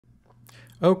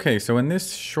Okay, so in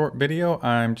this short video,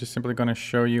 I'm just simply going to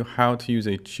show you how to use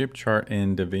a chip chart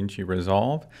in DaVinci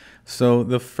Resolve. So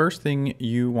the first thing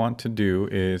you want to do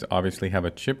is obviously have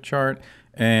a chip chart.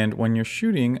 And when you're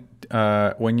shooting,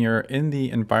 when you're in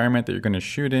the environment that you're going to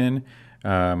shoot in,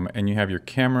 and you have your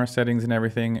camera settings and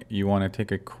everything, you want to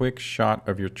take a quick shot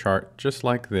of your chart just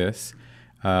like this.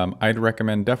 I'd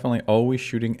recommend definitely always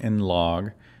shooting in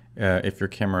log if your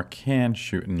camera can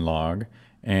shoot in log.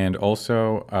 And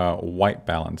also white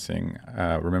balancing.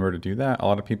 Remember to do that. A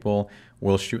lot of people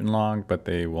will shoot in log, but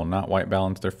they will not white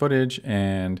balance their footage,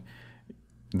 and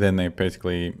then they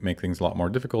basically make things a lot more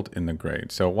difficult in the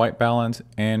grade. So white balance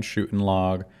and shoot in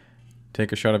log.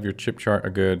 Take a shot of your chip chart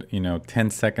a good 10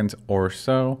 seconds or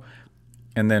so.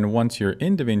 And then once you're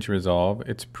in DaVinci Resolve,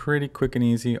 it's pretty quick and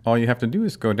easy. All you have to do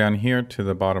is go down here to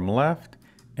the bottom left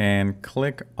and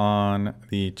click on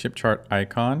the chip chart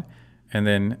icon, and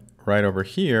then right over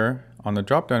here on the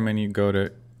drop down menu, go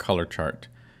to color chart.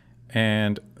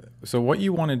 And so what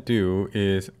you want to do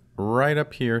is right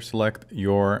up here, select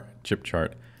your chip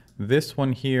chart. This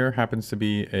one here happens to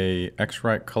be a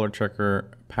X-Rite Color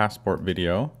Checker passport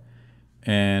video.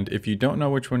 And if you don't know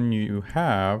which one you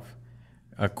have,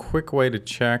 a quick way to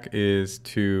check is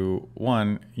to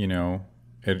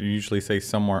it usually says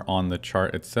somewhere on the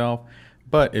chart itself.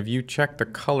 But if you check the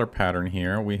color pattern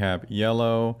here, we have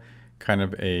yellow, kind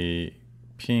of a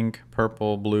pink,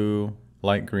 purple, blue,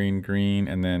 light green, green,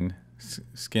 and then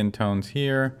skin tones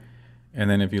here. And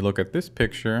then if you look at this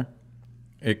picture,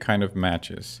 it kind of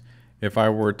matches. If I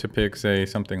were to pick, say,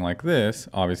 something like this,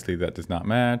 obviously that does not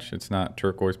match. It's not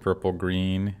turquoise, purple,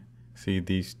 green. See,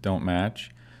 these don't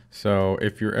match. So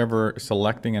if you're ever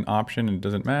selecting an option and it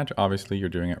doesn't match, obviously you're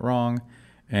doing it wrong.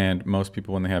 And most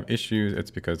people, when they have issues, it's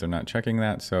because they're not checking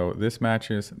that. So this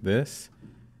matches this.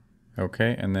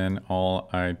 Okay, and then all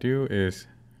I do is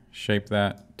shape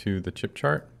that to the chip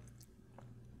chart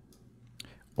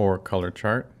or color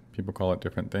chart. People call it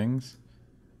different things.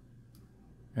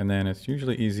 And then it's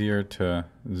usually easier to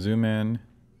zoom in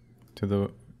to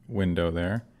the window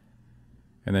there.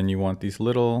 And then you want these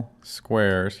little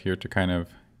squares here to kind of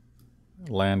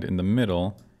land in the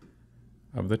middle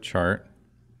of the chart.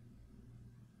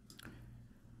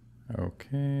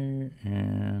 Okay,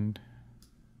 and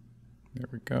there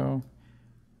we go.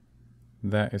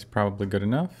 That is probably good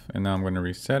enough. And now I'm going to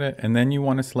reset it. And then you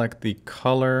want to select the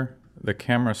color, the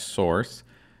camera source.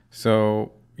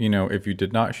 So, if you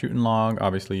did not shoot in log,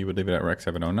 obviously you would leave it at Rec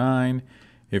 709.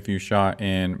 If you shot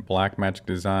in Blackmagic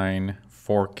Design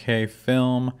 4K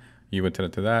film, you would set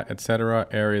it to that, etc.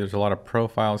 Area, there's a lot of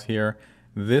profiles here.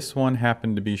 This one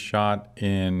happened to be shot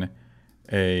in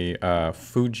a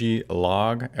Fuji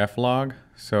log, F-log,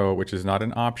 so which is not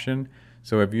an option.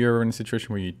 So if you're in a situation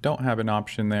where you don't have an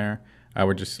option there, I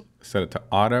would just set it to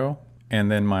auto.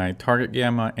 And then my target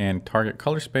gamma and target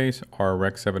color space are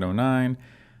Rec 709.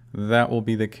 That will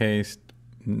be the case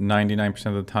 99%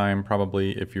 of the time,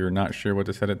 probably. If you're not sure what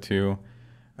to set it to,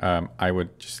 I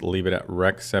would just leave it at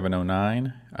Rec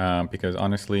 709 because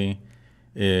honestly,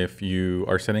 if you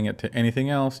are setting it to anything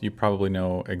else, you probably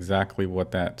know exactly what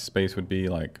that space would be,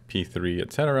 like P3,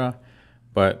 etc.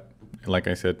 But like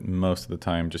I said, most of the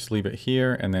time, just leave it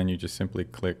here, and then you just simply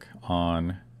click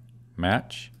on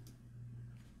match,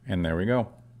 and there we go.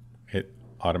 It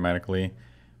automatically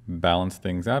balanced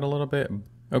things out a little bit.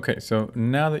 Okay, so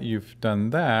now that you've done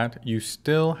that, you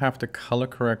still have to color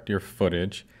correct your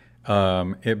footage.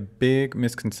 A big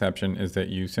misconception is that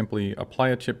you simply apply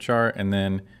a chip chart and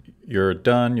then you're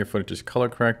done, your footage is color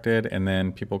corrected, and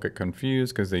then people get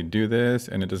confused because they do this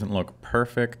and it doesn't look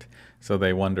perfect. So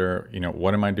they wonder,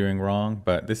 what am I doing wrong?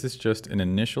 But this is just an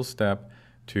initial step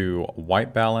to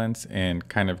white balance and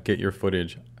kind of get your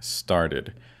footage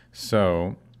started.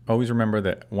 So always remember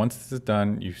that once this is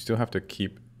done, you still have to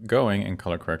keep going and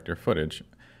color correct your footage.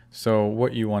 So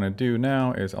what you want to do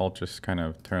now is I'll just kind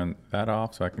of turn that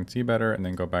off so I can see better, and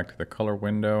then go back to the color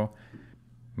window,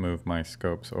 move my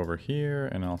scopes over here,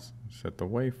 and I'll set the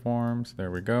waveforms. There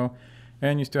we go.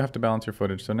 And you still have to balance your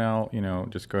footage. So now,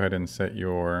 just go ahead and set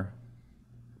your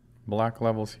black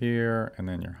levels here and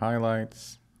then your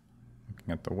highlights,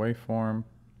 looking at the waveform.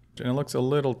 And it looks a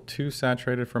little too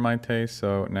saturated for my taste,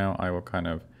 so now I will kind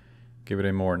of give it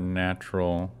a more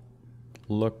natural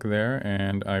look there.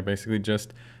 And I basically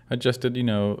just adjusted,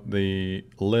 the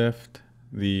lift,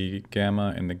 the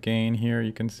gamma, and the gain here,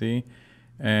 you can see.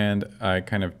 And I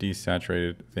kind of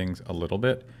desaturated things a little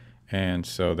bit. And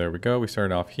so there we go. We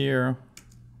started off here.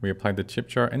 We applied the chip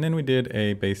chart, and then we did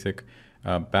a basic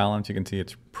balance. You can see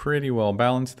it's pretty well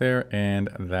balanced there, and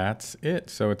that's it.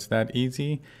 So it's that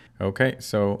easy. Okay,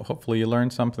 so hopefully you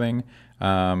learned something.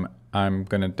 I'm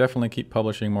going to definitely keep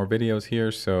publishing more videos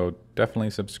here, so definitely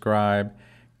subscribe,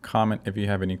 comment if you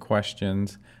have any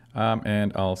questions,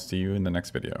 and I'll see you in the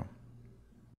next video.